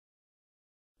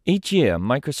Each year,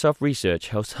 Microsoft Research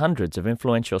hosts hundreds of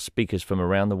influential speakers from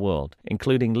around the world,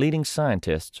 including leading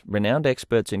scientists, renowned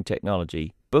experts in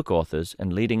technology, book authors,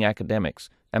 and leading academics,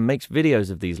 and makes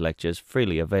videos of these lectures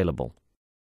freely available.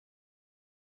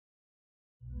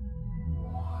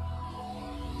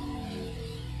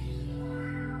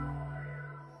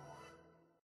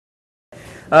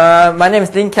 My name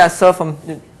is Dean Castle from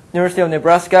the University of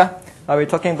Nebraska. I'll be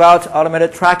talking about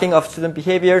automated tracking of student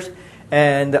behaviors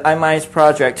and the iMinds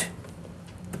project.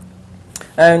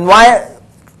 And why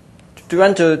do you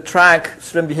want to track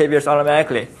student behaviors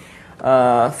automatically?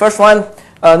 First one,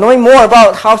 knowing more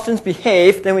about how students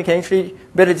behave, then we can actually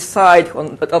better decide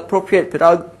on appropriate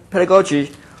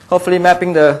pedagogy, hopefully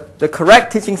mapping the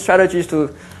correct teaching strategies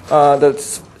to the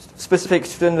specific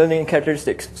student learning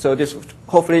characteristics. So this would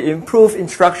hopefully improve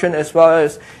instruction as well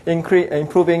as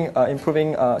improving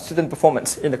student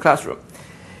performance in the classroom.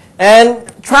 And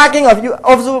tracking of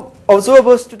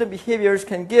observable student behaviors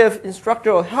can give instructor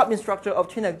or help instructor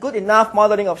obtain a good enough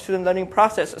modeling of student learning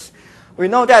processes. We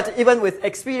know that even with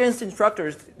experienced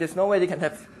instructors, there's no way they can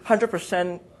have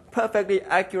 100% perfectly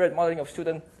accurate modeling of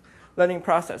student learning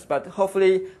process. But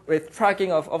hopefully with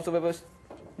tracking of observable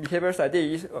behaviors like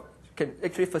these, can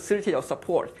actually facilitate or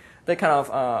support that kind of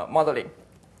modeling.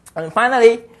 And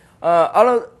finally,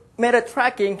 automated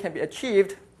tracking can be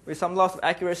achieved with some loss of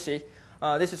accuracy.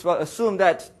 This is what assume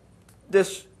that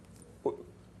even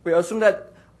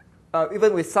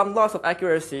with some loss of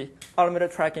accuracy,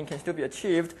 automated tracking can still be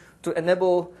achieved to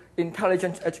enable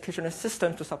intelligent educational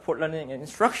systems to support learning and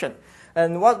instruction.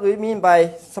 And what we mean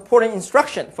by supporting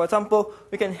instruction, for example,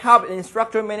 we can help an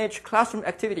instructor manage classroom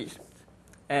activities.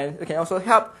 And we can also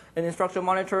help an instructor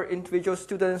monitor individual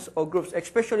students or groups,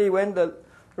 especially when the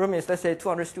room is, let's say,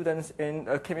 200 students in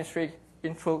a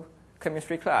intro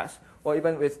chemistry class, or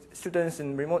even with students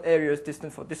in remote areas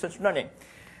for distance learning.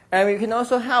 And we can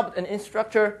also help an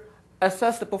instructor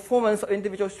assess the performance of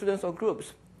individual students or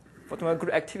groups for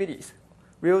group activities,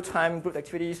 real-time group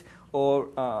activities, or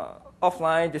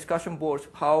offline discussion boards,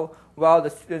 how well the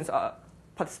students are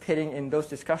participating in those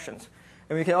discussions.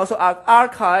 And we can also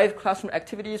archive classroom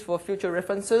activities for future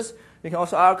references. We can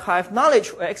also archive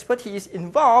knowledge or expertise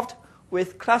involved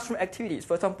with classroom activities.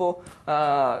 For example,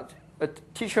 a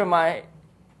teacher might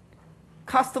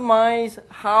customize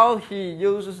how he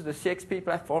uses the CXP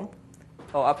platform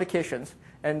or applications.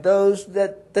 And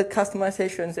that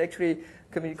customizations actually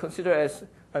can be considered as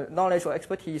knowledge or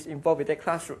expertise involved with their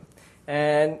classroom.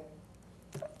 And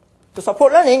to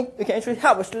support learning, we can actually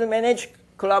help a student manage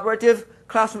collaborative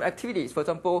classroom activities. For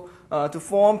example, to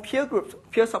form peer groups,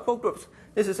 peer support groups.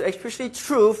 This is especially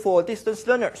true for distance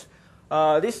learners.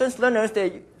 Distance learners,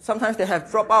 sometimes they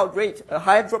have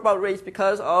high dropout rates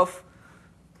because of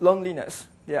loneliness.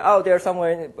 They're out there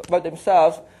somewhere by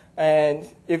themselves, and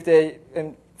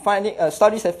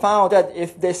studies have found that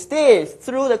if they stay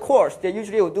through the course, they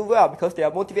usually will do well because they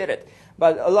are motivated.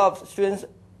 But a lot of students,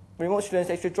 remote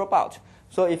students, actually drop out.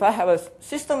 So if I have a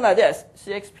system like this,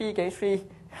 CXP can actually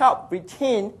help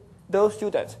retain those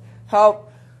students,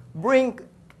 help bring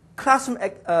classroom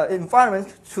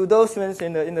environment to those students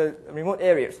in the remote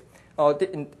areas or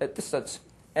at distance.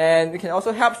 And we can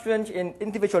also help students in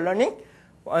individual learning.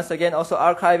 Once again, also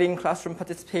archiving classroom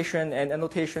participation and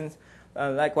annotations,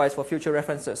 likewise for future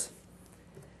references.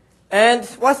 And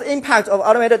what's the impact of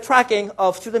automated tracking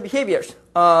of student behaviors?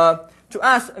 To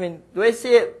us, the way I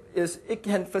see it is it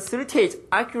can facilitate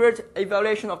accurate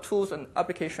evaluation of tools and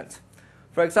applications.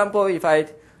 For example, if I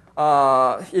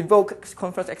invoke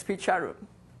Conference XP chat room,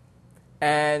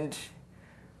 and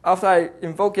after I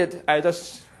invoke it, I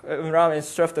just run around and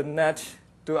surf the net,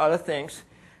 do other things,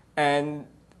 and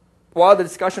while the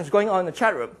discussion is going on in the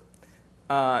chat room,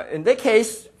 in that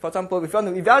case, for example, if you want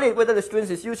to evaluate whether the student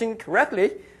is using it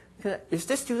correctly, is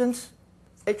this student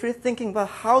actually thinking about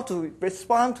how to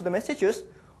respond to the messages,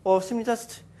 or simply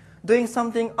just doing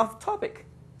something off topic?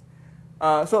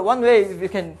 So one way we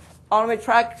can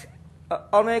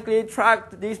automatically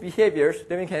track these behaviors,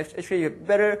 then we can actually have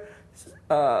better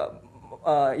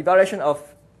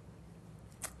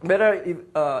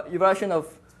evaluation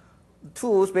of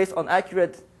tools based on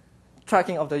accurate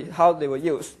tracking of how they were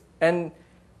used. And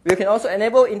we can also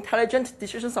enable intelligent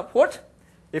decision support.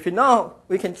 If you know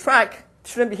we can track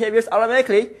student behaviors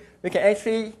automatically, we can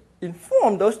actually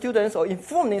inform those students or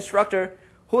inform the instructor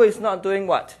who is not doing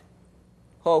what,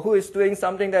 or who is doing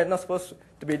something they're not supposed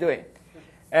to be doing.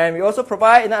 And we also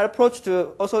provide another approach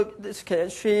this can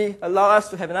actually allow us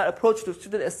to have another approach to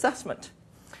student assessment.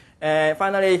 And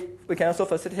finally, we can also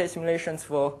facilitate simulations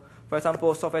for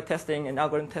example, software testing and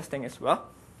algorithm testing as well.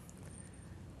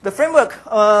 The framework,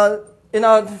 in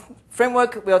our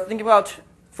framework, we are thinking about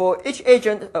for each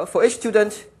agent, for each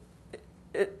student,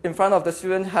 in front of the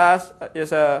student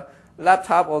is a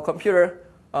laptop or computer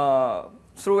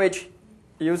through which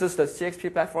it uses the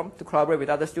CXP platform to collaborate with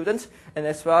other students and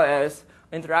as well as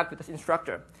interact with the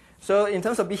instructor. So in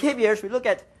terms of behaviors, we look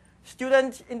at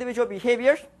student individual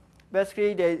behaviors.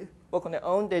 Basically, they work on their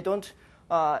own. They don't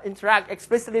interact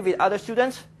explicitly with other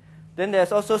students. Then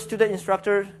there's also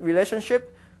student-instructor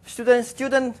relationship,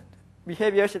 student-student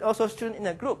behaviors, and also student in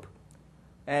a group.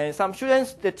 And some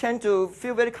students, they tend to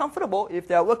feel very comfortable if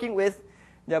they are working with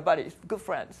their buddies, good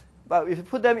friends. But if you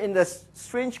put them in the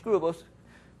strange group or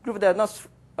group they're not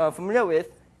familiar with,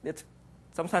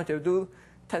 sometimes they do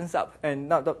tense up and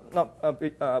not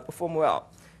perform well.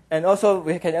 And also,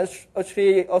 we can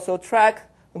actually also track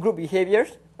group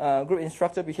behaviors, group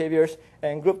instructor behaviors,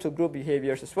 and group-to-group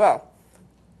behaviors as well.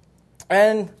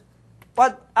 And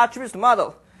what attributes the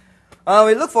model?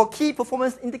 We look for key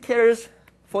performance indicators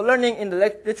for learning in the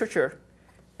literature.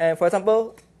 And for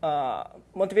example,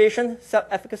 motivation,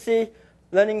 self-efficacy,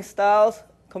 learning styles,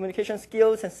 communication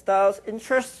skills and styles,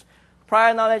 interests,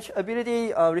 prior knowledge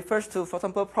ability refers to, for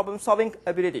example, problem-solving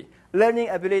ability, learning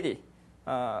ability,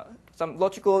 some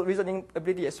logical reasoning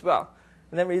ability as well.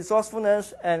 And then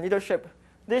resourcefulness and leadership.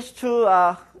 These two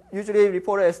are usually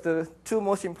reported as the two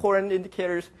most important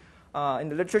indicators in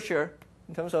the literature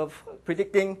in terms of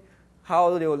predicting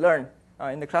how they will learn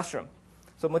in the classroom.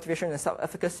 So motivation and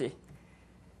self-efficacy.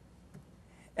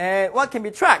 And what can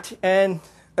be tracked? And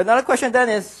another question then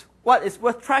is, what is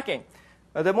worth tracking?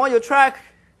 The more you track,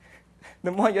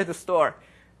 the more you have to store.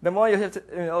 The more you have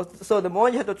to, so the more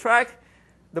you have to track,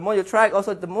 the more you track,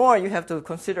 also the more you have to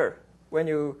consider when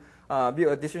you build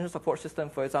a decision support system,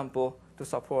 for example, to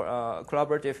support a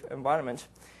collaborative environment.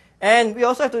 And we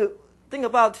also have to think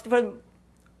about different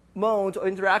modes or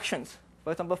interactions.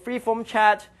 For example, free-form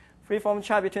chat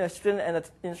between a student and an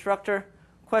instructor,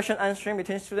 question answering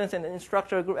between students and the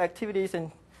instructor, group activities,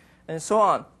 and so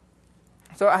on.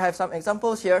 So I have some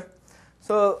examples here.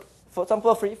 So for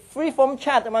example, free-form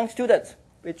chat among students.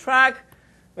 We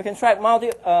can track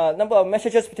number of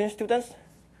messages between students,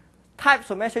 types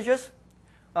of messages,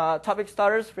 topic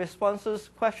starters, responses,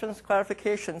 questions,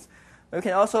 clarifications. We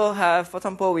can also have, for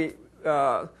example, we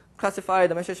classify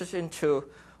the messages into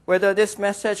whether this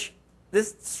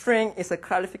string is a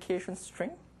clarification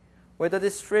string, whether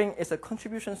this string is a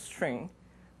contribution string,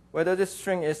 whether this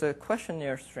string is a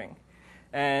questionnaire string.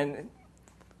 And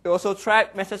we also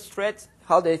track message threads,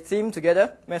 how they theme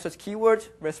together, message keywords,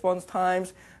 response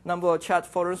times, number of chat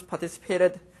forums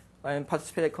participated and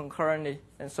participated concurrently,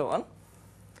 and so on.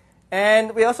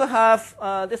 And we also have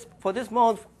for this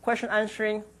mode, question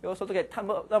answering. We also look at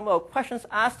number of questions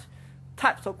asked,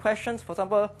 types of questions. For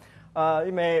example,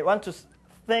 you may want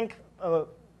to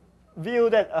view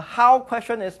that a how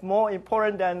question is more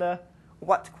important than a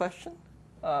what question.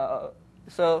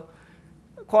 So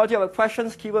quality of the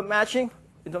questions, keyword matching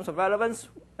in terms of relevance.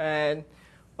 And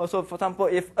also, for example,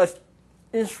 if an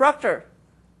instructor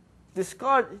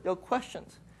discards your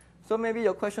questions, so maybe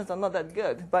your questions are not that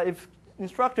good. But if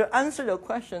instructor answers your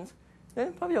questions,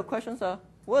 then probably your questions are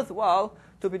worthwhile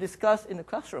to be discussed in the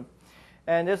classroom.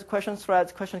 And there's question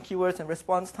threads, question keywords, and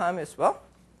response time as well.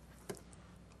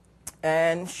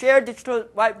 And shared digital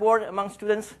whiteboard among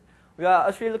students. We are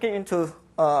actually looking into,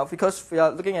 because we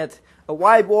are looking at a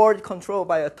whiteboard controlled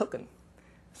by a token.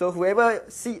 So whoever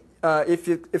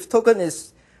if token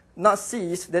is not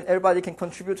seized, then everybody can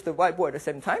contribute to the whiteboard at the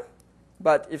same time.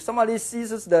 But if somebody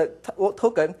seizes the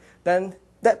token, then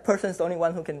that person is the only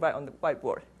one who can write on the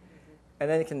whiteboard. And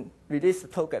then you can release the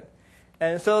token.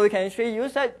 And so we can actually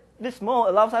use that. This mode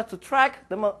allows us to track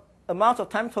the amount of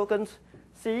time tokens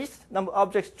seized, number of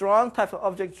objects drawn, types of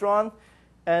objects drawn,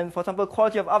 and for example,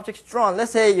 quality of objects drawn.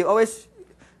 Let's say you always,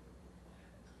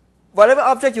 whatever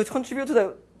object you contribute to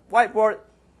the whiteboard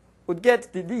would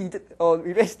get deleted or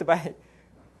erased by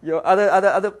your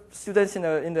other students in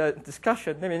the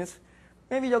discussion. That means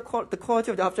maybe the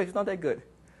quality of the object is not that good.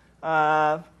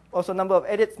 Also, number of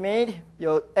edits made.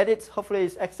 Your edits hopefully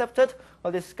is accepted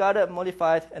or discarded,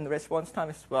 modified, and the response time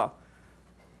as well.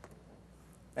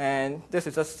 And this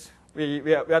is just,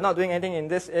 we are not doing anything in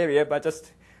this area, but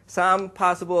just some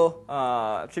possible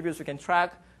attributes we can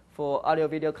track for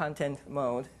audio-video content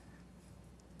mode.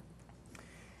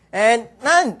 And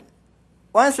then,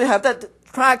 once we have that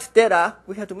tracked data,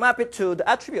 we have to map it to the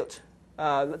attribute.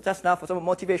 Just now, for example,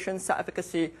 motivation,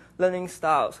 self-efficacy, learning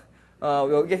styles.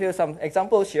 We'll give you some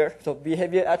examples here. So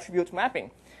behavior attribute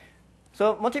mapping.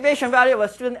 So motivation value of a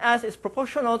student S is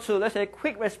proportional to, let's say,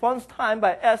 quick response time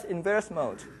by S in various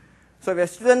modes. So if a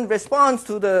student responds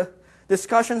to the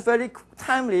discussion very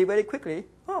timely, very quickly,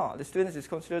 the student is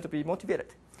considered to be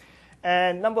motivated.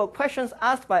 and number of questions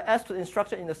asked by S to the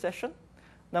instructor in the session,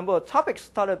 number of topics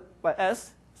started by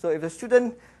S. So if the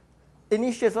student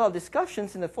initiates a lot of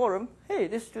discussions in the forum, hey,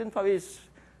 this student probably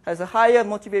has a higher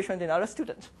motivation than other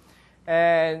students.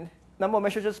 And number of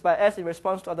messages by S in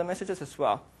response to other messages as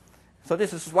well. So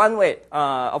this is one way.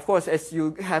 Of course, as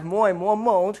you have more and more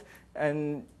mode,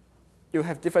 and you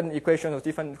have different equations or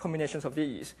different combinations of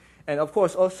these. And of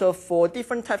course, also for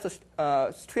different types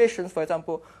of situations, for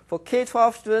example, for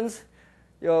K-12 students,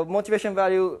 your motivation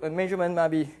value and measurement might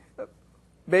be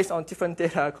based on different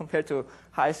data compared to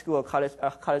high school or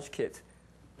college kids.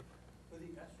 For the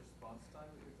S response time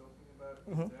that you're talking about,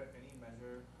 is there any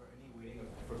measure or any weighting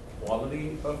for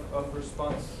quality of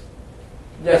response?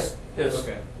 Yes.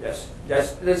 Okay. Yes.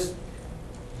 This.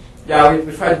 Yeah,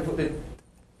 we try to put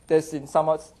this in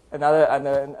somewhat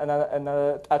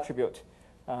another attribute.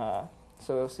 So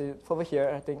we'll see over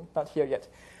here. I think not here yet.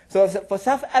 So for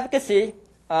self-efficacy,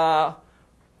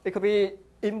 it could be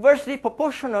inversely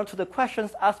proportional to the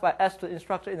questions asked by S to the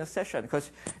instructor in a session.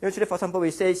 Because usually, for example, we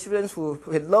say students who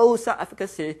with low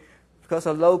self-efficacy because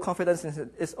of low confidence in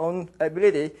its own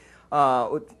ability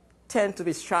would tend to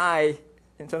be shy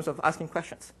in terms of asking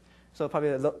questions. So probably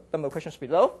the number of questions will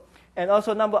be low. And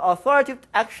also number of authoritative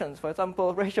actions, for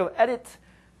example, ratio of edit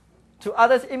to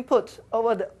others' input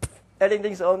over the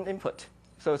editing's own input.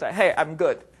 So it's like, hey, I'm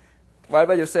good.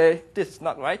 Whatever you say, this is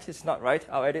not right,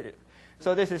 I'll edit it.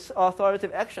 So this is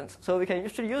authoritative actions. So we can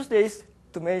usually use this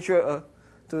to measure,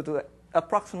 to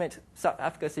approximate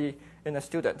self-efficacy in a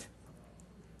student.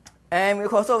 And we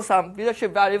also have some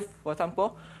leadership value, for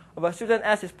example, of a student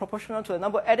S is proportional to the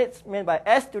number of edits made by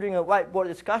S during a whiteboard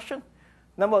discussion,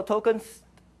 number of tokens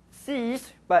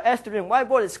seized by S during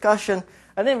whiteboard discussion,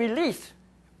 and then released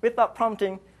without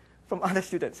prompting from other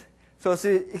students. So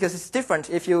see, because it's different.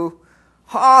 If you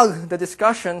hog the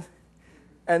discussion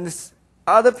and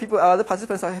other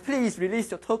participants are, please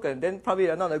release your token, then probably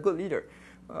you're not a good leader.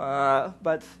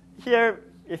 But here,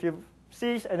 if you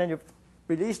seize and then you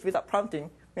release without prompting,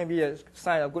 maybe a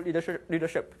sign of good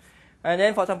leadership. And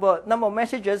then, for example, number of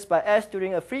messages by S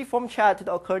during a free-form chat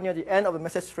that occur near the end of a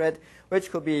message thread, which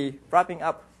could be wrapping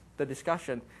up the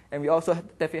discussion. And we also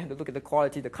definitely have to look at the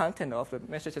quality, the content of the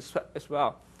message as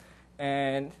well.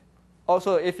 And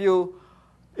also, if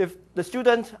the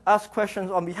student asks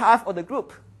questions on behalf of the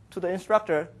group to the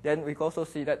instructor, then we can also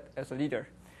see that as a leader.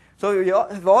 So we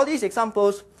have all these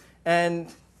examples,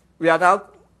 and we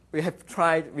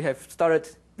have started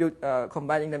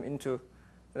combining them into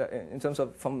in terms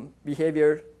of from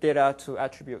behavior data to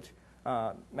attribute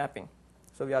mapping.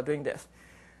 So we are doing this.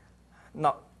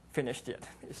 Not finished yet.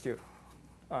 It's still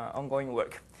ongoing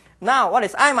work. Now, what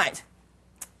is IMIND?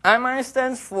 IMIND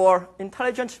stands for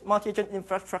Intelligent Multi-Agent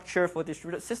Infrastructure for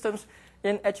Distributed Systems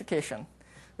in Education.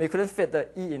 We couldn't fit the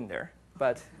E in there,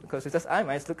 but because it's just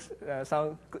IMIND, it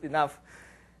sounds good enough.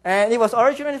 And it was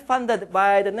originally funded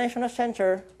by the National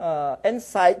Center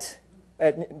NSITE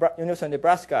at University of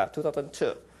Nebraska,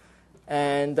 2002.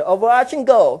 And the overarching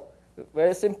goal,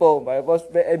 very simple, but it was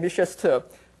very ambitious too,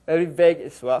 very vague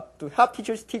as well, to help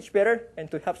teachers teach better and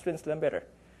to help students learn better.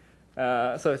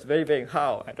 So it's very vague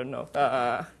how, I don't know.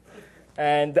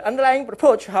 And the underlying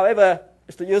approach, however,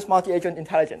 is to use multi-agent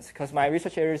intelligence, because my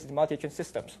research area is multi-agent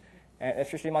systems, and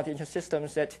especially multi-agent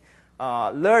systems that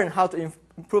learn how to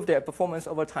improve their performance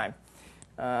over time.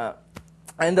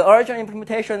 And the original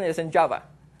implementation is in Java.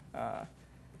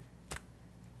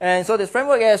 And so this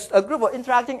framework is a group of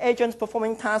interacting agents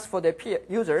performing tasks for their peer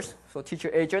users, so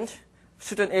teacher agent,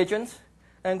 student agent,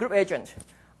 and group agent.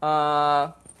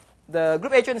 The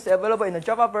group agent is available in the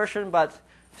Java version, but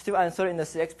still uncertain in the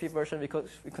CXP version because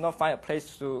we could not find a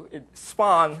place to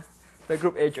spawn the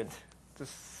group agent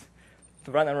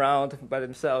to run around by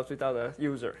themselves without a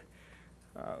user.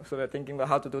 So we're thinking about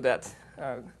how to do that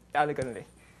elegantly.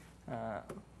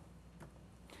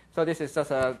 So this is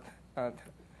just a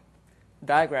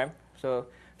diagram. So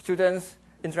students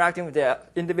interacting with their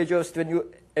individual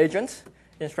student agents.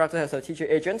 The instructor has a teacher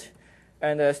agent.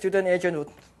 And the student agent would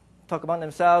talk about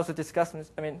themselves, to discuss.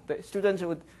 The students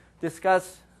would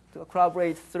discuss, to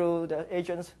collaborate through the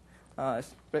agents,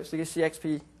 basically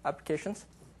CXP applications.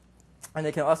 And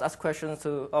they can also ask questions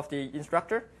of the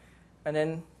instructor. And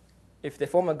then if they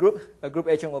form a group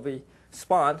agent will be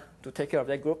spawned to take care of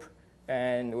that group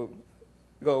and will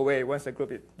go away once the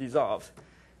group is dissolved,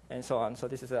 and so on. So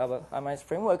this is our IMIND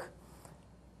framework.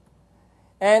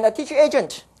 And a teacher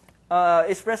agent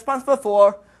is responsible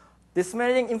for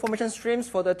disseminating information streams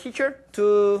for the teacher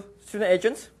to student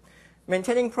agents,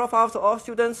 maintaining profiles of all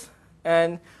students,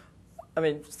 and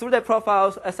through their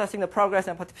profiles, assessing the progress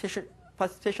and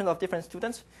participation of different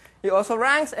students. It also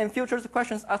ranks and filters the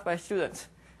questions asked by students.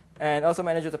 and also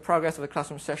manages the progress of the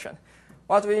classroom session.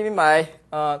 What do we mean by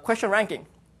question ranking?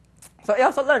 So it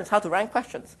also learns how to rank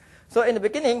questions. So in the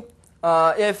beginning,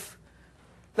 if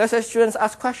let's say students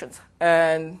ask questions,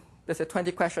 and let's say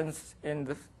 20 questions in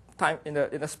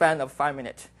the span of 5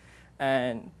 minutes,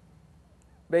 and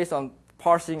based on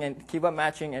parsing and keyword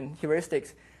matching and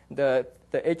heuristics, the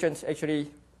agent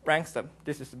actually ranks them.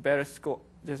 This is the better score.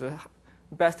 This is the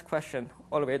best question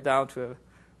all the way down to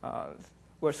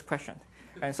worst question.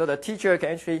 And so the teacher can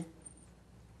actually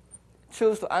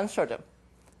choose to answer them.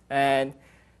 And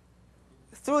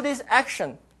through this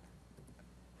action,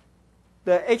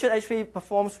 the agent actually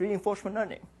performs reinforcement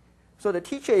learning. So the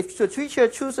teacher, if the teacher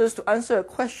chooses to answer a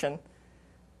question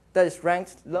that is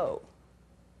ranked low,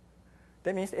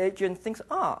 that means the agent thinks,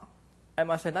 I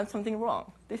must have done something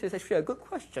wrong. This is actually a good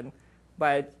question, but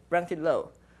I ranked it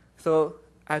low. So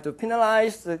I have to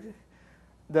penalize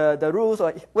the rules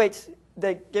or weights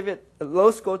that give it a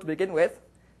low score to begin with,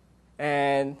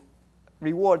 and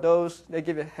reward those that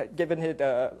given it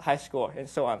a high score, and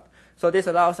so on. So this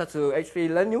allows us to actually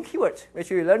learn new keywords. When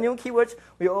we learn new keywords,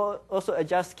 we also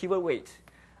adjust keyword weight.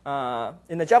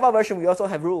 In the Java version, we also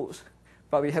have rules,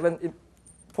 but we haven't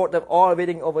imported them all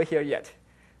weighting over here yet.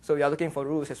 So we are looking for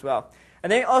rules as well.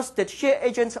 And then also, the teacher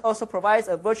agent also provides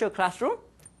a virtual classroom,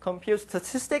 computes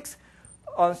statistics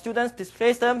on students,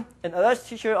 displays them, and alerts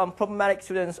teacher on problematic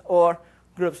students or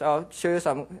groups. I'll show you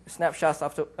some snapshots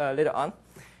after, later on.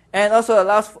 And also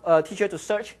allows a teacher to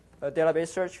search, a database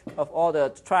search of all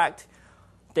the tracked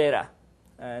data,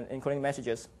 and including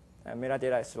messages and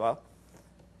metadata as well.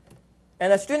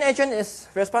 And the student agent is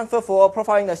responsible for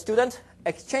profiling the student,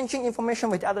 exchanging information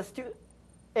with other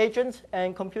agents,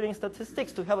 and computing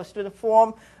statistics to help a student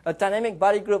form a dynamic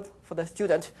buddy group for the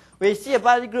student. We see a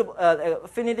buddy group,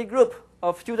 affinity group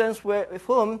of students with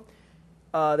whom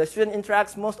the student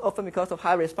interacts most often because of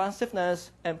high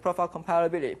responsiveness and profile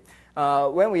compatibility.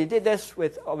 When we did this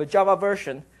with the Java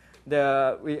version,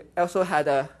 we also had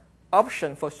an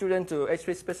option for students to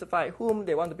actually specify whom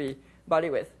they want to be buddy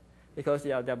with, because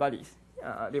they are their buddies.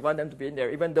 They want them to be in there,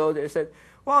 even though they said,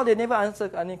 well, they never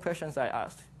answered any questions I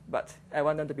asked, but I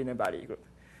want them to be in a buddy group.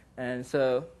 And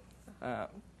so,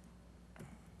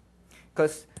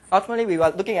 because ultimately we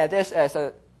were looking at this as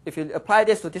if you apply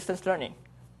this to distance learning,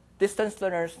 distance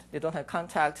learners, they don't have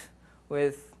contact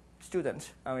with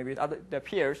students, maybe with their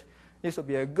peers. This would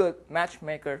be a good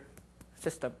matchmaking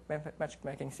system.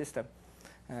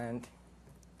 And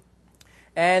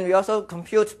we also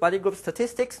compute buddy group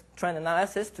statistics, trend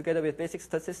analysis, together with basic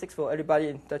statistics for everybody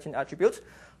in 13 attributes.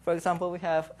 For example, we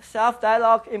have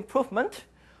self-dialogue improvement.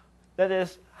 That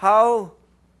is,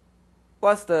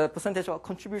 what's the percentage of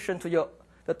contribution to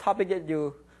the topic that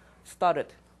you started,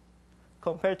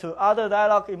 compared to other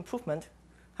dialogue improvement,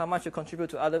 how much you contribute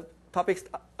to other topics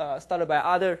started by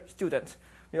other students.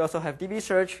 We also have DB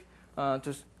search,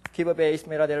 to keyword-based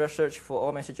metadata search for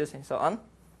all messages and so on.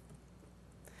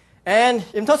 And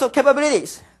in terms of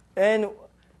capabilities, in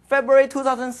February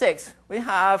 2006, we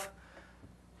have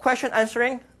question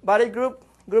answering, buddy group,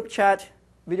 group chat,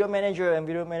 video manager, and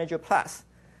video manager plus.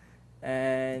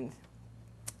 And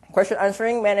question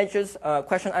answering manages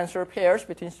question answer pairs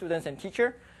between students and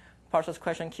teacher, parses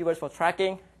question keywords for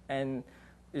tracking, and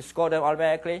you score them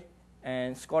automatically.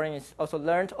 And scoring is also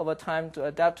learned over time to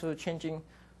adapt to changing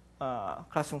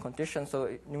classroom conditions, so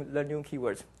learn new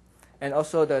keywords. And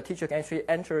also the teacher can actually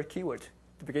enter keywords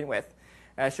to begin with.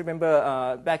 I should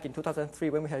remember back in 2003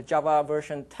 when we had a Java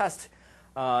version test,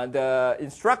 the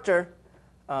instructor,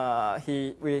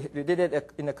 we did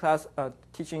it in the class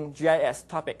teaching GIS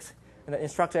topics. And the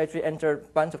instructor actually entered a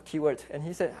bunch of keywords. And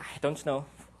he said, I don't know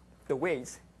the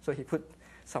weights. So he put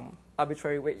some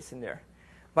arbitrary weights in there.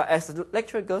 But as the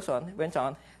lecture went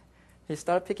on, he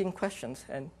started picking questions.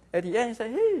 And at the end, he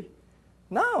said, hey,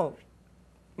 now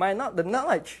the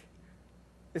knowledge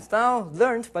is now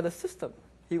learned by the system.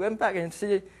 He went back and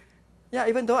said, yeah,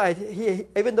 even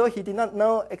though he did not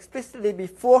know explicitly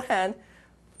beforehand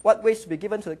what weights to be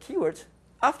given to the keywords,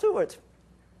 afterwards,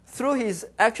 through his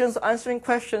actions answering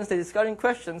questions, discarding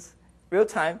questions, real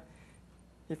time,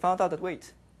 he found out that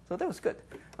weight. So that was good.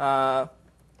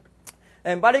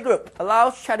 And buddy group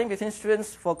allows chatting between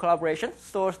students for collaboration,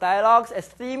 stores dialogues as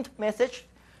themed message,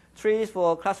 trees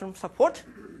for classroom support,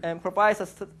 and provides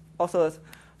also a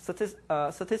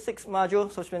statistics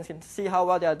module so students can see how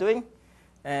well they are doing,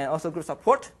 and also group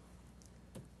support.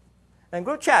 And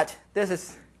group chat, this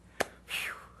is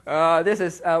a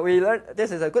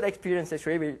good experience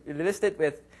actually. We released it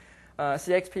with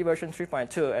CXP version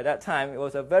 3.2. At that time, it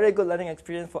was a very good learning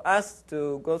experience for us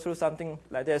to go through something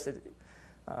like this.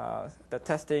 The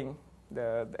testing,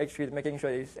 actually making sure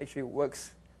it actually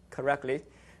works correctly.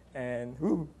 and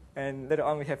later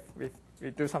on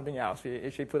we do something else. We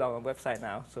actually put on a website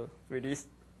now, so release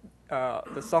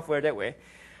the software that way.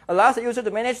 Allows the user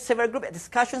to manage several group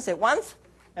discussions at once,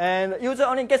 and the user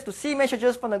only gets to see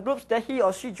messages from the groups that he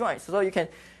or she joins. So you can,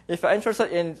 if you're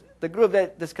interested in the group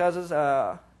that discusses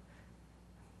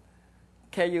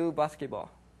KU basketball,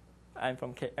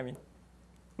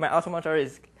 my alma mater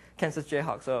is Kansas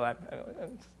Jayhawks, so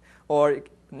or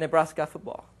Nebraska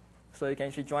football. So you can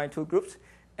actually join two groups,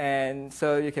 and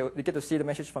so you get to see the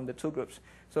message from the two groups.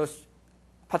 So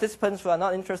participants who are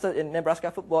not interested in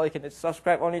Nebraska football, you can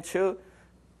subscribe only to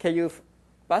KU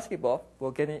basketball.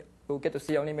 We'll get to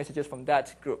see only messages from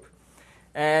that group.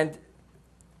 And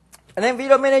then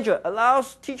Video Manager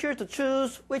allows teachers to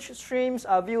choose which streams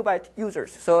are viewed by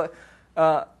users. So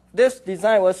this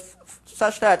design was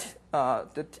such that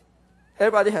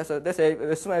everybody has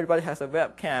assume everybody has a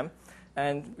webcam,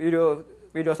 and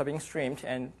videos are being streamed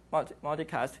and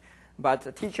multicast, but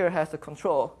the teacher has the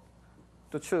control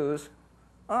to choose,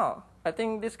 oh, I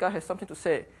think this guy has something to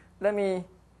say. Let me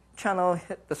channel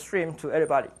the stream to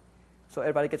everybody, so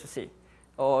everybody gets to see.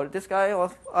 Or this guy,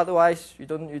 or otherwise you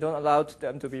don't allow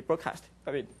them to be broadcast.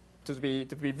 To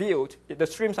be viewed. The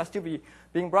streams are still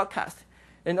being broadcast.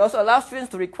 And also allow students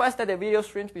to request that the video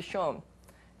streams be shown.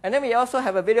 And then we also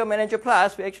have a Video Manager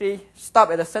Plus. We actually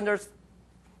stop at the sender,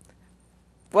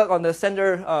 work on the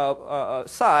sender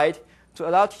side to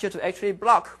allow teachers to actually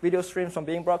block video streams from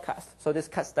being broadcast. So this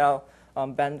cuts down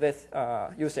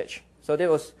bandwidth usage. So that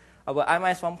was our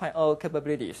IMICE 1.0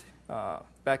 capabilities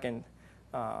back in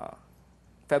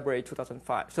February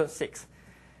 2006.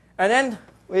 And then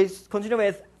we continue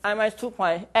with IMICE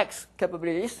 2.x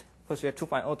capabilities, because we have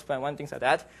 2.0, 2.1, things like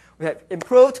that. We have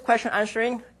improved question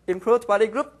answering, improved body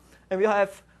group, and we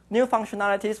have new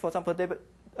functionalities, for example,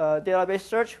 database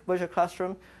search, virtual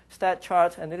classroom, stat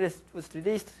chart, and it was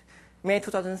released May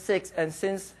 2006, and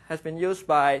since has been used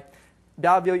by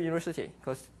Bellevue University,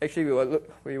 because actually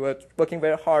we were working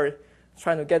very hard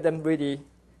trying to get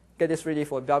this ready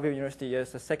for Bellevue University.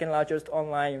 It's the second largest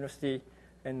online university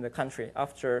in the country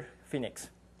after Phoenix.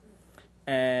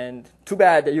 And too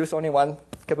bad they use only one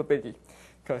capability,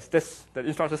 because the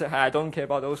instructor said, hey, I don't care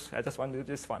about those, I just want to do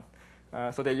this one.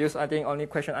 So they use, I think, only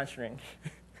question answering.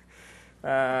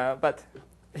 But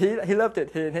he loved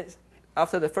it.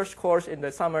 After the first course in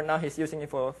the summer, now he's using it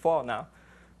for fall now.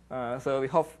 So we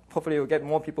hopefully we'll get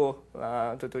more people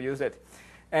to use it.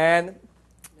 And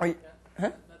that's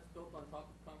built on top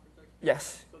of Conference XP?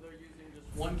 Yes. So they're using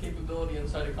just one capability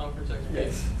inside of Conference XP?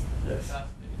 Yes. Fascinating.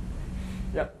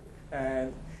 Yep.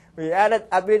 And we added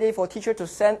ability for teacher to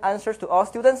send answers to all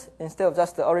students instead of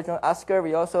just the original asker.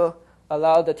 We also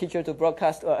allowed the teacher to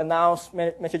broadcast or announce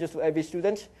messages to every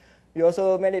student. We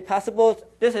also made it possible.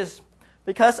 This is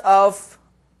because of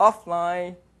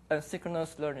offline and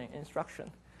synchronous learning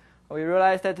instruction. We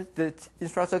realized that the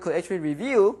instructor could actually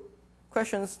review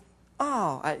questions.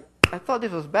 Oh, I thought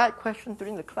this was a bad question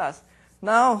during the class.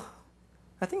 Now,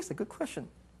 I think it's a good question.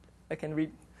 I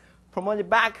can promote it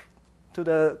back to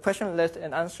the question list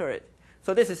and answer it.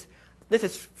 So this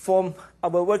is from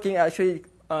our working actually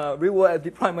real-world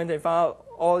deployment and found out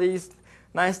all these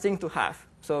nice things to have.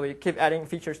 So we keep adding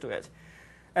features to it.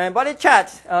 And body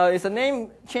chat is a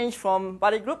name change from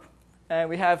body group. And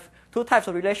we have two types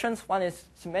of relations. One is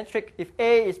symmetric. If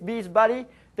A is B's body,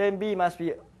 then B must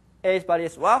be A's body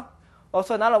as well.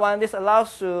 Also another one, this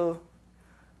allows the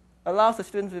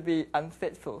student to be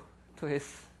unfaithful to his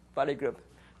body group,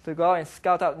 to go out and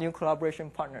scout out new collaboration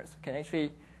partners, can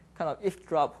actually kind of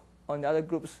eavesdrop on the other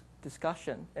group's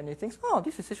discussion. And he thinks, oh,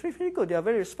 this is actually very good. They are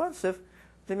very responsive.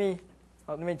 Let me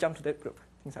jump to that group,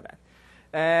 things like that.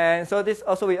 And so this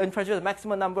also, we introduce the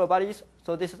maximum number of bodies.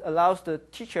 So this allows the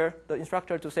teacher, the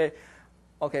instructor, to say,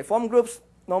 okay, form groups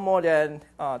no more than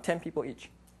 10 people each.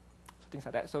 So things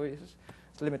like that. So it's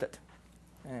limited.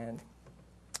 And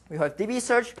we have DB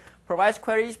search, provides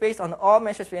queries based on all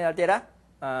message data.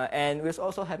 And we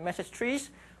also have message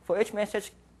trees for each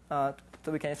message, so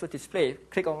we can also display.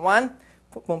 Click on one,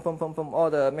 boom, boom, boom, boom, all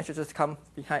the messages come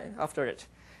behind after it.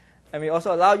 And we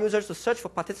also allow users to search for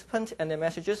participants and their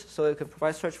messages, so you can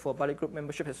provide search for body group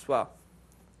membership as well.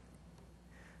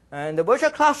 And the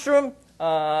virtual classroom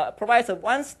provides a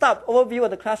one-stop overview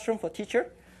of the classroom for teacher.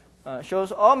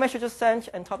 Shows all messages sent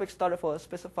and topics started for a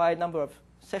specified number of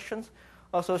sessions.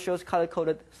 Also shows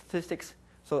color-coded statistics,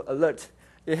 so alert.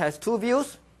 It has two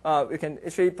views. We can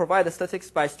actually provide the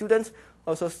statistics by students,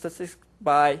 also statistics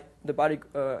by the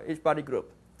each body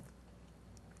group.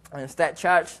 And stat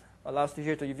chart allows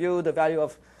teacher to review the value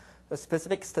of a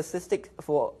specific statistic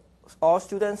for all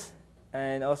students,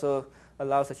 and also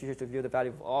allows the teacher to view the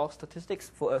value of all statistics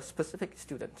for a specific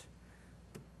student.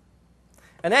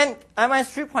 And then IMIS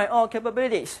 3.0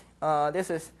 capabilities. This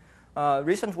is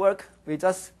recent work. We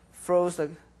just froze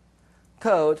the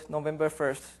code November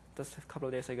 1st, just a couple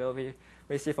of days ago. We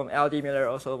received from LD Miller,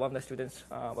 also one of the students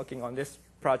working on this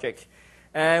project.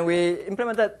 And we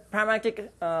implemented parametric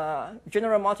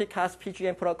general multicast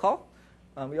PGN protocol.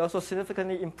 We also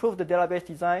significantly improved the database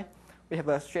design. We have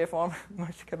a straightforward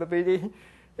merge capability,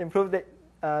 improved the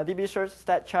DB search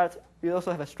stat chart. We also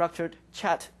have a structured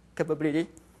chat capability.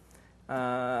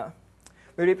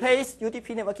 We replaced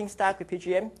UDP networking stack with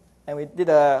PGM, and we did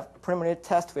a preliminary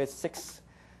test with 6.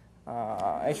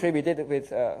 Actually, we did it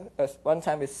with one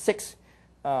time with 6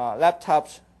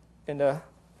 laptops in the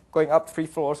going up 3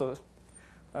 floors of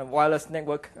wireless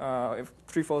network,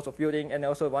 3 floors of building, and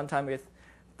also one time with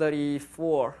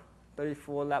 34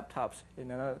 laptops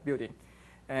in another building.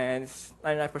 And it's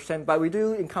 99%, but we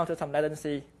do encounter some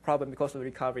latency problem because of the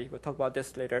recovery. We'll talk about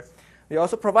this later. We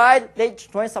also provide late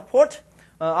join support,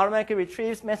 automatically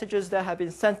retrieves messages that have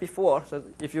been sent before. So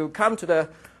if you come to the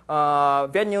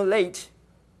venue late,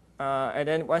 and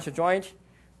then once you joined,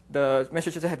 the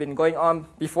messages that have been going on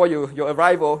before your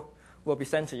arrival will be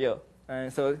sent to you.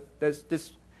 And so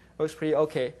this works pretty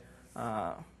okay.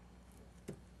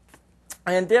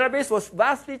 And database was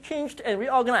vastly changed and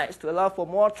reorganized to allow for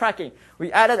more tracking.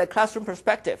 We added a classroom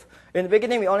perspective. In the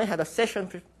beginning, we only had a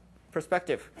session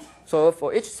perspective. So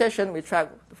for each session, we track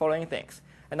the following things.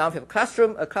 And now we have a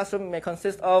classroom. A classroom may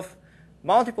consist of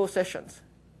multiple sessions.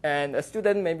 And a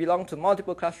student may belong to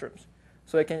multiple classrooms.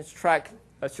 So it can track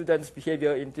a student's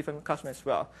behavior in different classrooms as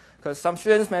well. Because some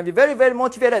students may be very, very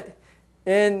motivated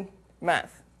in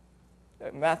math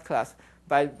class,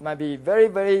 but might be very,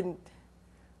 very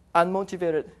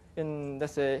unmotivated in,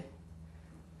 let's say,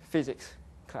 physics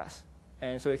class.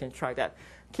 And so you can track that.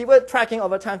 Keyword tracking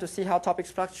over time to see how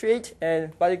topics fluctuate,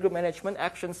 and body group management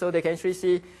actions, so they can actually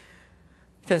see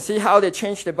how they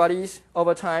change their bodies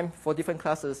over time for different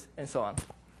classes and so on.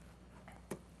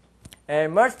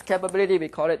 And merged capability, we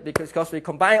call it because we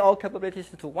combine all capabilities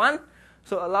into one,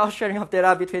 so allow sharing of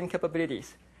data between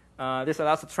capabilities. This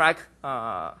allows to track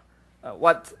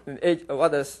what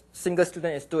a single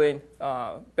student is doing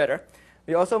better.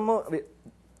 We also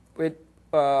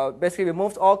basically we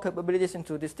moved all capabilities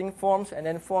into distinct forms, and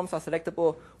then forms are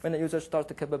selectable when the user starts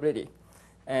the capability.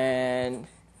 And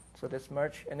so that's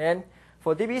merge. And then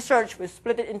for DB search, we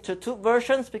split it into 2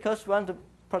 versions because we want to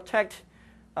protect.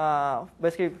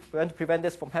 Basically, we want to prevent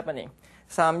this from happening.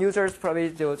 Some users probably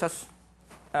they'll just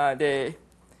they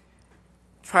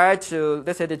try to,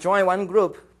 let's say they join one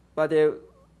group, but they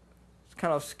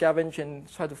kind of scavenge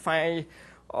and try to find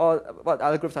all what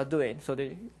other groups are doing. So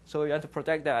we want to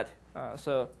protect that.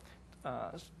 So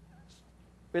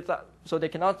they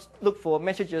cannot look for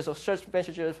messages or search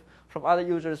messages from other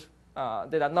users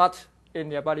that are not in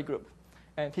their body group.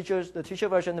 And the teacher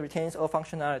version retains all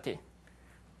functionality.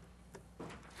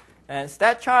 And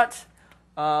stat chart,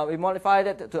 we modified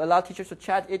it to allow teachers to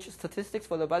chat each statistics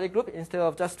for the body group instead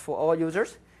of just for all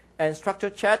users. And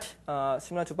structured chat,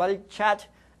 similar to body chat,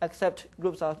 except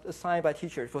groups are assigned by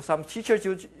teachers. For some teachers,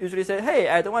 usually say, hey,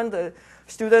 I don't want the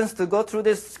students to go through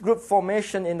this group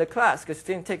formation in the class because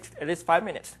it takes at least 5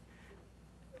 minutes.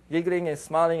 Giggling and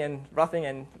smiling and laughing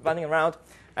and running around.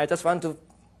 I just want to,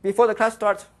 before the class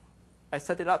starts, I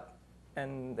set it up.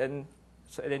 And then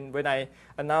when I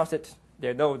announce it,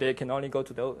 they know they can only go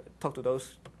to talk to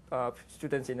those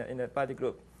students in the body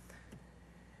group.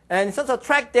 And in terms of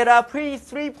track data, pre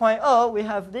 3.0, we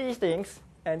have these things.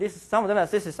 And some of them,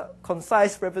 this is a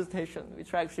concise representation. We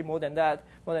track actually more than that,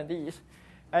 more than these.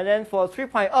 And then for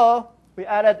 3.0, we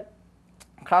added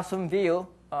classroom view,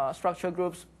 structure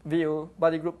groups view,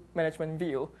 body group management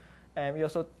view. And we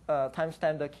also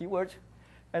timestamp the keywords.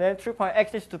 And then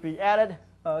 3.x is to be added,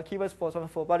 keywords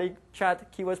for body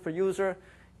chat, keywords per user.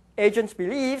 Agents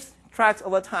beliefs tracks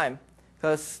over time.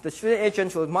 Because the student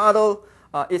agent will model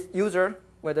its user,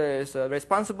 whether it's a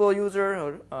responsible user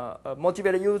or a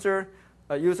motivated user,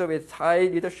 a user with high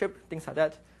leadership, things like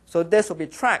that. So this will be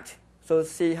tracked, so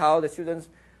see how the students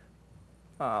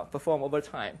perform over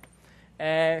time.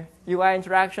 And UI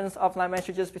interactions, offline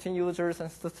messages between users, and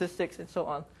statistics, and so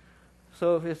on.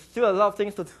 So there's still a lot of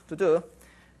things to do.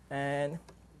 And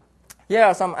here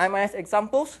are some IMIS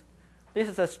examples. This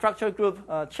is a structured group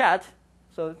chat.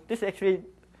 So this actually,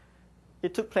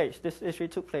 it took place. This actually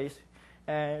took place.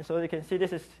 And so you can see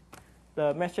this is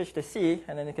the message they see,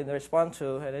 and then you can respond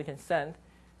to, and then you can send.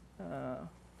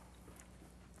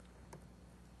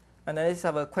 And then this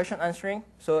have a question answering.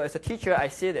 So as a teacher, I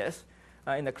see this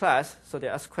in the class, so they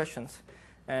ask questions.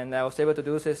 And I was able to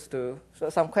do this to, so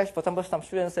some questions, for example, some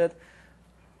students said,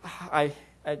 I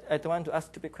don't want to ask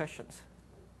stupid questions,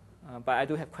 but I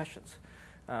do have questions.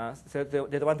 So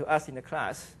they don't want to ask in the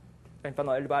class in front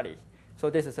of everybody. So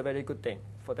this is a very good thing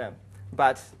for them.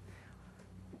 But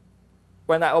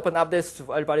when I open up this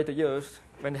for everybody to use,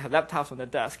 when they have laptops on the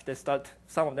desk,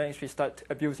 some of them actually start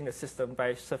abusing the system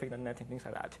by surfing the net and things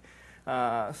like that.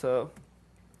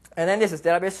 And then this is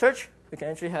database search. We can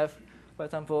actually have, for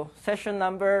example, session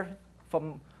number,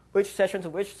 from which session to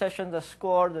which session, the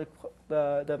score,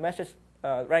 the message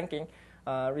ranking,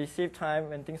 receive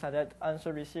time, and things like that,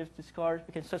 answer received, discard.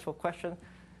 We can search for questions.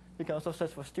 We can also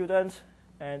search for students.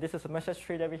 And this is a message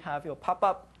tree that we have. It will pop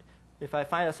up. If I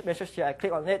find a message tree, I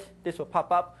click on it. This will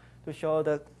pop up to show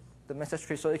the message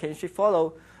tree, so you can actually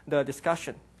follow the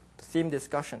discussion, the theme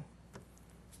discussion.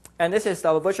 And this is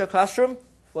our virtual classroom.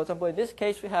 For example, in this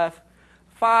case, we have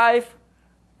 5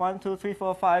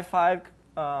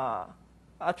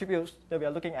 attributes that we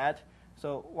are looking at.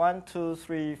 So 1, 2,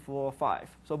 3, 4,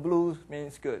 5. So blue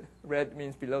means good. Red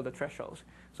means below the thresholds.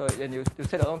 So then you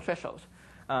set your own thresholds.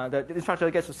 The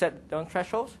instructor gets to set their own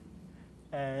thresholds.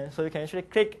 And so you can actually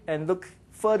click and look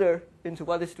further into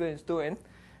what the student is doing.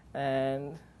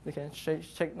 And you can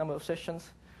check number of sessions.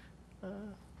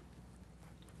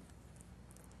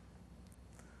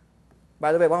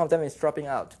 By the way, one of them is dropping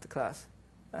out of the class.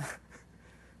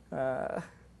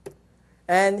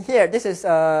 And here, this is,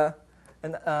 for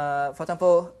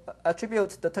example,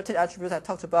 attributes, the 13 attributes I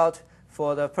talked about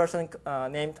for the person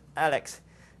named Alex.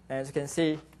 And as you can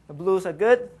see, the blues are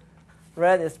good.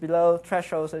 Red is below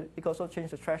thresholds. So you can also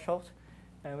change the thresholds.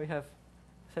 And we have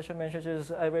session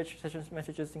messages, average session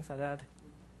messages, things like that.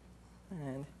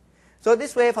 And so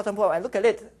this way, for example, I look at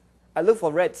it, I look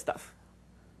for red stuff.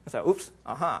 I say, oops,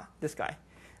 this guy.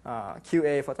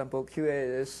 QA, for example,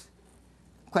 QA is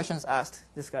questions asked.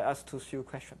 This guy asked 2 few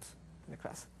questions in the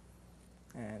class.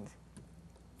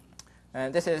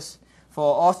 And this is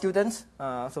for all students,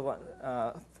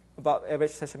 about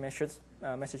average session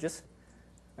messages.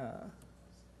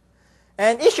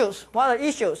 And issues, what are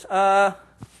issues?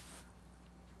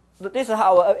 This is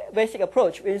our basic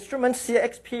approach. We instrument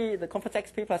CXP, the Conference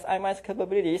XP plus IMICE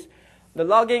capabilities. The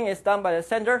logging is done by the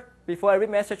sender. Before every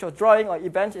message or drawing or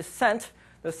event is sent,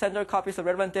 the sender copies the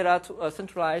relevant data to a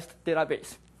centralized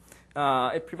database.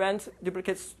 It prevents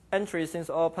duplicate entries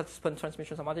since all participant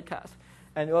transmissions are multicast.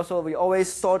 And also, we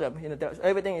always store them in the database.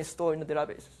 Everything is stored in the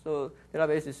database.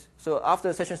 So after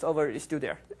the session is over, it's still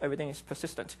there. Everything is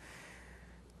persistent.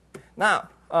 Now,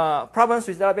 problems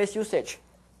with database usage,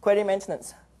 query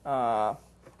maintenance.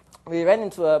 We ran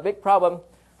into a big problem.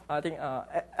 I think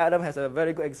Adam has a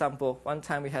very good example. One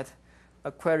time we had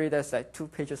a query that's like 2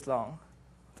 pages long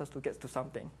just to get to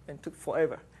something, and it took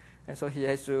forever. And so he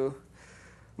has to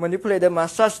manipulate them,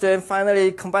 massage them,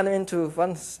 finally combine them into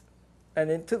one. And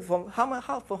it took from how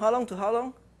long to how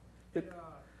long? This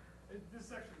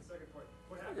is actually the second point.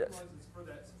 What happened was for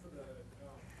the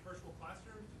virtual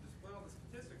classroom to display all the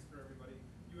statistics for everybody,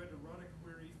 you had to run a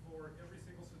query for every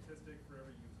single statistic for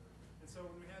every user. And so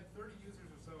when we had 30 users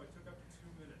or so, it took up to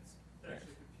 2 minutes to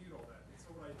actually compute all that. And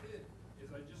so what I did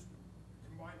is I just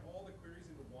combined all the queries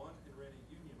into one and ran a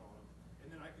union on them. And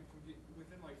then I could compute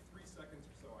within like 3 seconds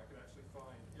or so, I could actually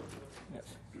find every one of the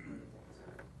statistics right at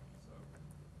once.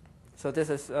 So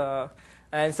this is,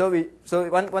 and so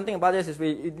one thing about this is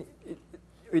we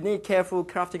need careful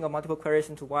crafting of multiple queries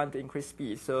into one to increase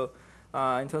speed. So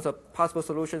in terms of possible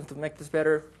solutions to make this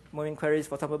better, moving queries,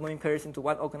 for example, moving queries into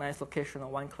one organized location or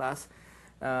one class.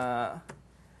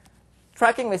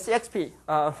 Tracking with CXP,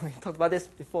 we talked about this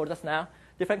before just now.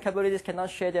 Different capabilities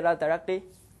cannot share data directly,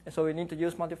 and so we need to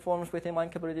use multi-forms within one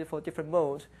capability for different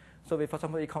modes. So for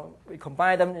example, we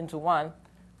combine them into one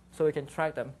so we can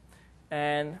track them.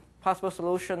 And possible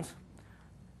solutions,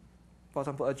 for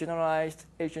example, a generalized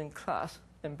agent class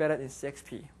embedded in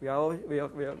CXP. We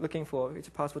are looking for, it's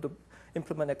possible to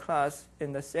implement a class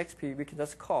in the CXP we can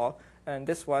just call, and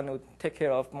this one will take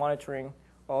care of monitoring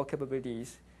all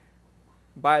capabilities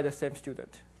by the same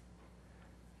student.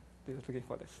 We're looking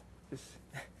for this.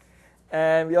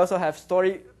 And we also have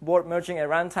storyboard merging at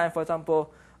runtime, for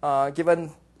example, given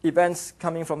events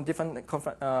coming from different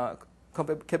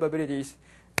capabilities,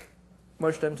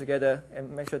 merge them together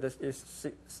and make sure that it's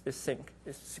synced,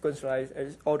 it's sequentialized,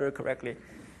 it's ordered correctly.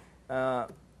 And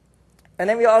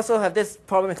then we also have this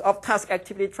problem with off-task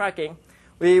activity tracking.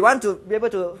 We want to be able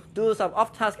to do some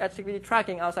off-task activity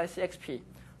tracking outside CXP.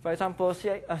 For example,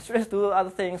 students do other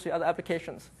things with other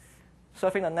applications,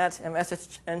 surfing the net, and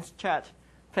message and chat,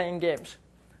 playing games.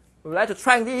 We would like to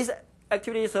track these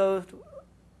activities so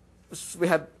we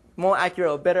have more accurate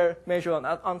or better measure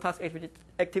on-task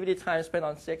activity time spent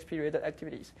on CXP-related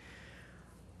activities.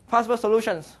 Possible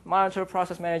solutions, monitor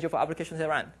process manager for applications they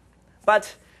run.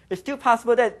 But it's still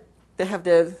possible that they have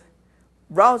the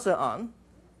browser on,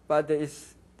 but they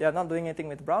are not doing anything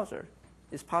with the browser.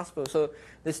 It's possible. So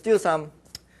there's still some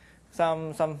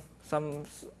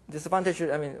disadvantages.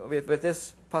 I mean, with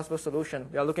this possible solution,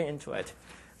 we are looking into it.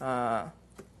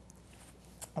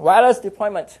 Wireless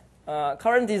deployment.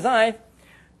 Current design,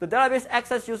 the database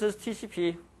access uses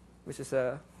TCP, which is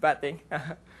a bad thing.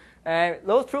 And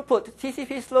low throughput,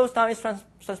 TCP slows down its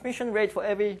transmission rate for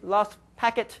every lost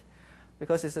packet,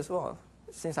 because it says, well,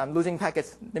 since I'm losing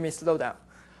packets, let me slow down.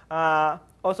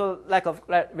 Also, lack of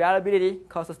reliability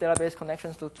causes database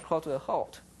connections to crawl to a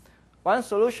halt. One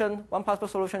possible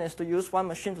solution is to use one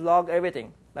machine to log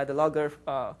everything, like the logger,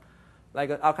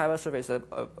 like an archival service, a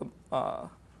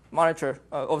monitor,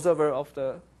 observer of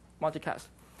the multicast.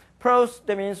 Pros,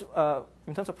 that means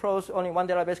in terms of pros, only one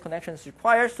database connection is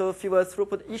required, so fewer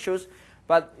throughput issues,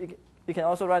 but you can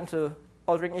also run into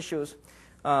ordering issues.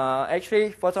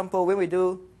 Actually, for example, when we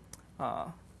do,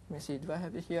 let me see, do I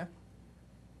have it here?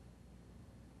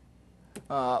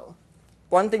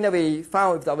 One thing that we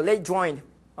found with our late join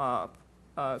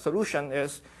solution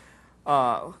is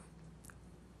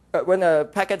when a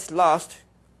packet is lost,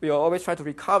 we will always try to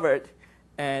recover it.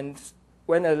 And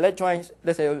when a late join,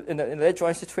 let's say in a late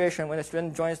join situation, when a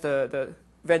student joins the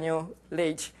venue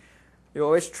late, you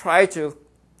always try to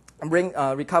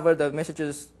recover the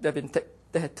messages that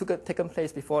had taken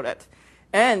place before that.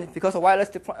 And because of wireless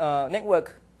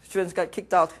network, students got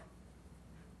kicked out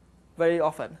very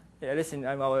often, at least in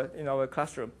our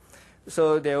classroom.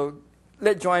 So they'll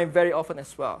late join very often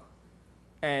as well.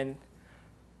 And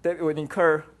that would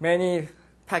incur many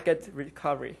packet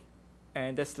recovery,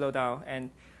 and they slow down.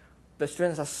 And the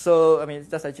students are so, I mean,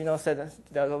 just like Gino said,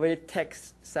 they're very tech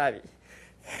savvy.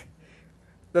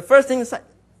 The first thing is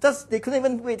they couldn't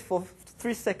even wait for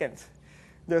 3 seconds.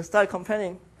 They'll start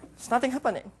complaining, "It's nothing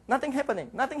happening, nothing happening,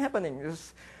 nothing happening." I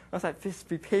was like, please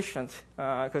be patient,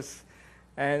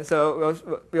 and so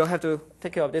we'll have to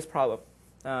take care of this problem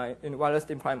in wireless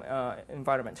deployment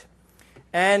environment.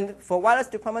 And for wireless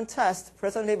deployment tests,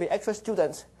 presently with extra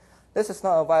students, this is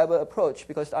not a viable approach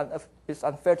because it's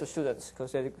unfair to students.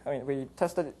 Because we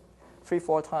tested it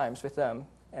 3-4 times with them,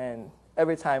 and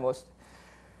every time was.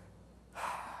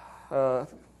 I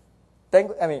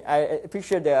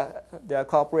appreciate their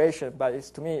cooperation, but it's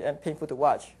to me painful to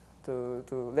watch, to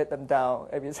let them down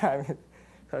every time,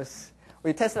 because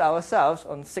we tested ourselves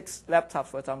on 6 laptops,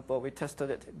 for example. We tested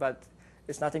it, but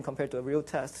it's nothing compared to a real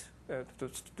test, to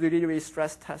really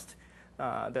stress test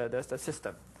the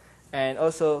system. And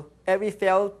also, every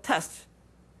failed test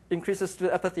increases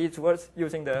student apathy towards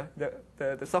using the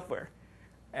software,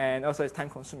 and also it's time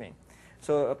consuming.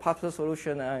 So a popular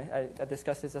solution, I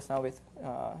discussed this just now with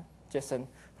Jason,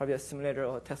 probably a simulator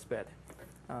or a test bed.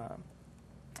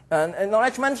 And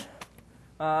acknowledgement,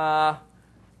 we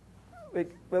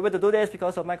were able to do this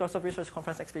because of Microsoft Research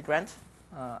Conference XP grant.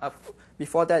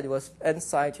 Before that, it was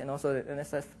NSITE and also the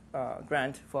NSF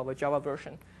grant for our Java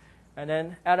version. And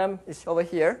then Adam is over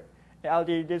here.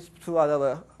 LD, these two are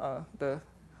the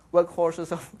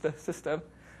workhorses of the system.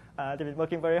 They've been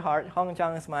working very hard. Hong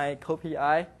Jiang is my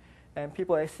co-PI. And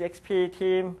people at CXP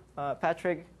team,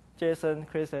 Patrick, Jason,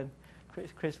 Chris is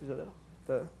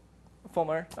the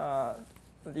former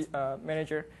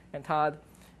manager, and Todd.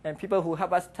 And people who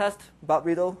help us test, Bob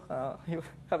Riddle, he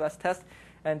helped us test,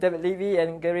 and David Levy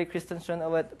and Gary Christensen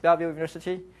over at Bellevue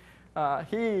University.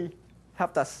 He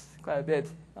helped us quite a bit,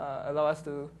 allow us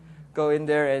to go in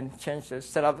there and change the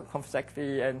setup, Conference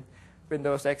XP and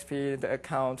Windows XP, the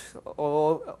account,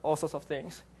 all sorts of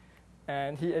things.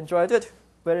 And he enjoyed it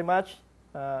very much.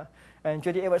 And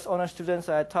J.D. Edwards honor students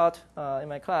I taught in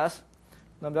my class,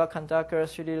 Nobel Kandaker,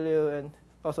 Shirley Liu, and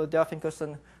also Dale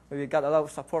Finkelson. We got a lot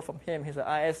of support from him. He's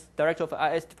the director of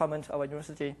the IS department of our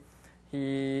university.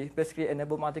 He basically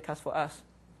enabled multicast for us.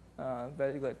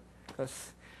 Very good,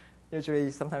 because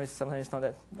usually sometimes it's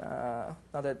not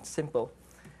that simple.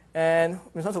 And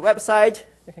in terms of website,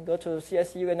 you can go to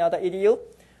csunl.edu,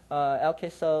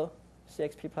 LKSO,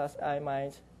 CXP plus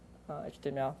iMind,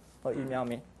 HTML, or email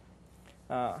me.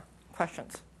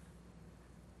 Questions?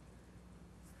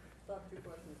 I have 2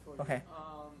 questions for you. Okay.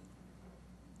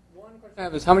 One question I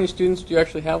have is, how many students do you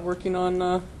actually have working on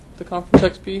the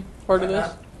Conference XP part of this?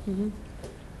 Mm-hmm.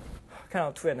 Kind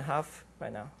of 2.5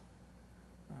 right now.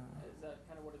 Is that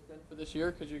kind of what it's been for this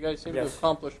year? Because you guys seem to Yes. have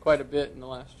accomplished quite a bit in the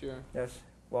last year. Yes.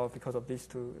 Well, because of these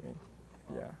two,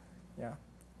 yeah.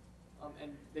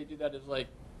 And they do that as like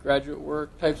graduate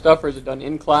work type stuff, or is it done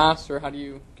in class, or how do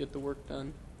you get the work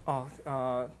done?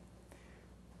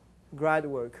 Grad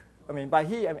work.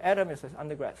 Adam is an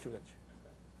undergrad student,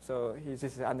 so this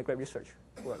is undergrad research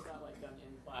work. It's not like done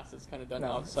in class; it's kind of done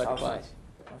No, outside of outside. class.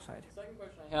 outside. The second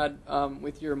question I had,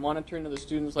 with your monitoring of the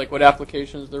students, like what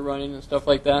applications they're running and stuff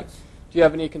like that, do you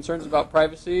have any concerns about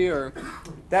privacy or?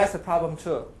 That's a problem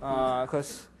too,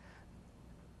 because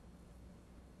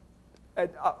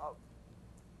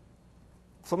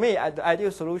for me, the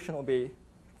ideal solution would be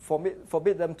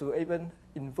forbid them to even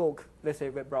invoke, let's say,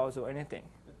 web browser or anything.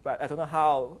 But I don't know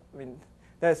how. I mean,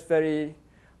 that's very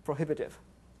prohibitive.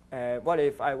 What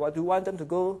if I do want them to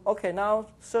go? Okay, now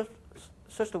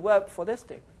search the web for this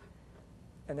thing,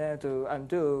 and then to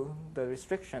undo the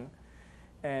restriction.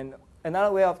 And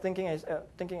another way of thinking is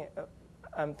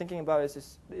I'm thinking about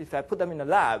is if I put them in a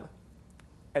lab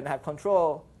and have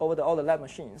control over all the lab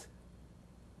machines,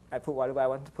 I put whatever I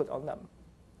want to put on them.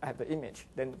 I have the image,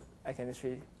 then I can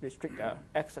actually restrict their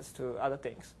access to other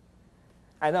things.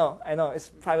 I know, it's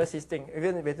privacy thing.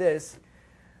 Even with this,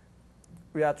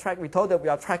 we told them we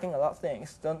are tracking a lot of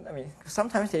things.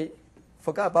 Sometimes they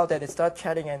forgot about that. They start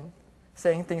chatting and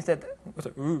saying things that was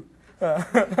like, ooh.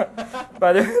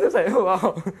 But it's like, oh,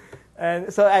 wow.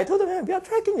 And so I told them, we are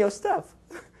tracking your stuff.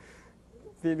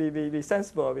 Be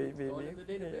sensible. Just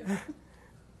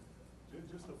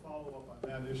to follow up on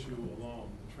that issue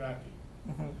alone, the tracking.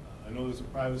 I know there's a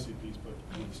privacy piece, but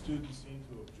do the students seem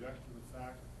to object to the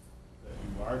fact that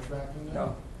you are tracking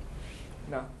them?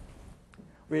 No.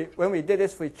 When we did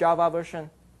this with Java version,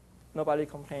 nobody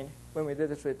complained. When we did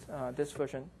this with this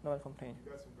version, nobody complained.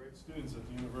 You've got some great students at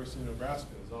the University of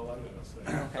Nebraska, is all I'm going to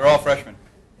say. They're all freshmen.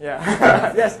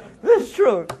 Yeah. Yes, this is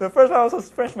true. The first one was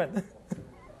freshman.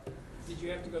 Did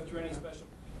you have to go through any special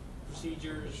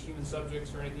procedures, human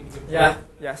subjects, or anything to get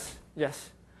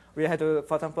Yes. We had to,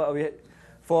 for example,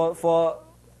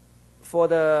 for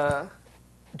the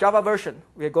Java version,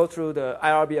 we go through the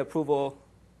IRB approval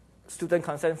student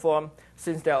consent form.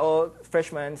 Since they're all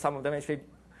freshmen, some of them actually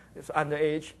is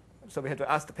underage, so we have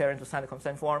to ask the parent to sign the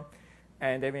consent form,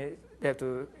 and they have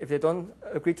to, if they don't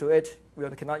agree to it, we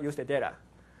cannot use the data.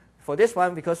 For this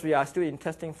one, because we are still in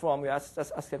testing form, we just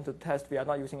ask them to test. We are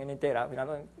not using any data. We are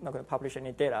not going to publish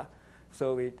any data.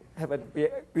 So we have the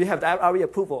IRB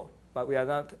approval, but we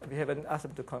haven't asked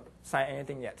them to sign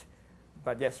anything yet.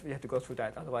 But yes, we have to go through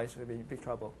that. Otherwise, we'll be in big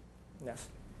trouble. Yes.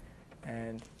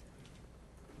 And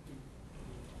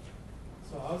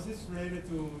so how is this related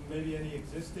to maybe any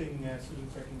existing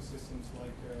student tracking systems,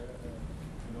 like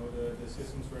the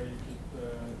systems where you keep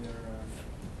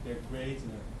their grades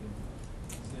and everything?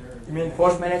 You mean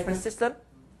course management system?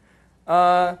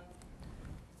 At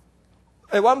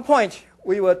one point,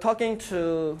 we were talking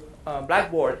to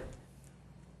Blackboard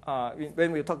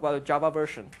when we talked about the Java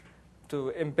version,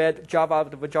 to embed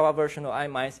the Java version of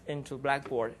iMinds into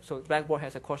Blackboard. So Blackboard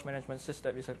has a course management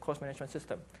system. It's a course management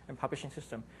system and publishing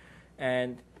system.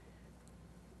 And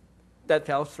that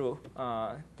fell through.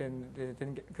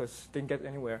 Didn't get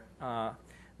anywhere.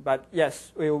 But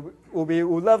yes, we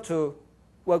would love to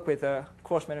work with a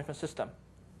course management system,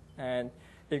 and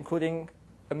including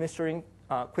administering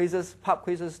quizzes, pub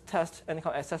quizzes, tests, any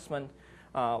kind of assessment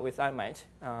with iMinds.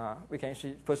 We can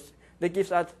actually, because that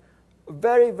gives us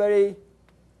very, very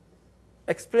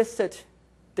explicit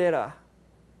data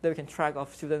that we can track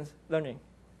of students' learning.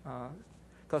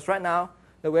 Because right now,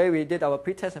 the way we did our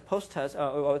pre-test and post-test,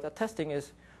 or the testing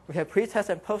is, we have pre-test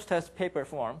and post-test paper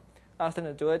form. Ask them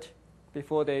to do it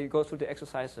before they go through the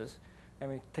exercises, and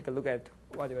we take a look at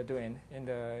what they were doing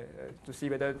to see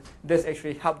whether this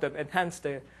actually helped them enhance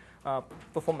their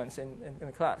performance in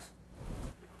the class.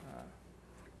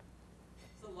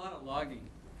 It's a lot of logging.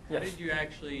 How Yes. did you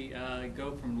actually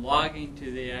go from logging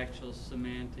to the actual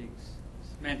semantic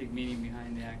meaning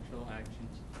behind the actual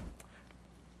actions?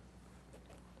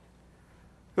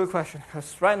 Good question.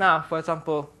 Because right now, for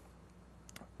example,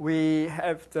 we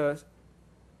have the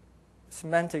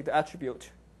semantic, the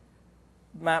attribute,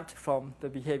 mapped from the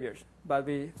behaviors. But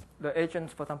the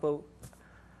agents, for example,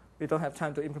 we don't have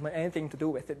time to implement anything to do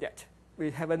with it yet.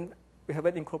 We haven't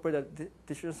incorporated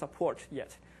decision support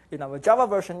yet. In our Java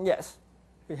version, yes,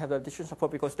 we have the decision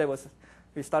support because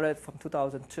we started from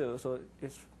 2002, so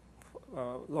it's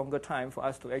a longer time for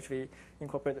us to actually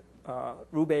incorporate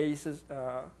rule bases,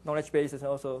 knowledge bases, and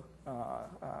also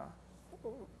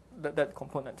that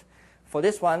component. For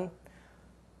this one,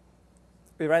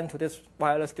 we ran into this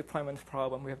wireless deployment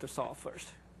problem we have to solve first.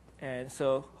 And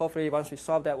so hopefully once we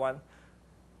solve that one,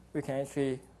 we can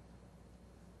actually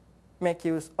make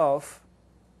use of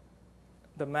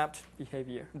the mapped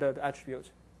behavior, the attribute.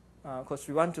 Because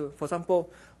we want to, for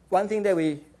example, one thing that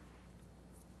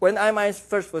when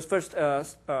iMinds was first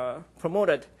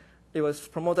promoted, it was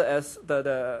promoted as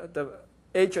the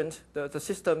agent, the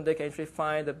system that can actually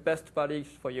find the best buddies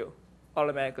for you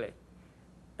automatically.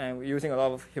 And we're using a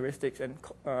lot of heuristics and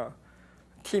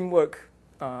teamwork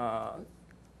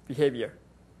behavior.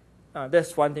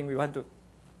 That's one thing we want to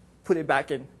put it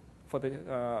back in for the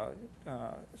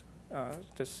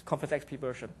this Conference XP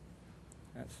version.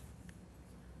 Yes.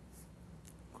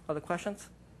 Other questions?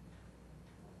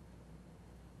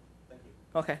 Thank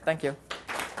you. Okay, thank you.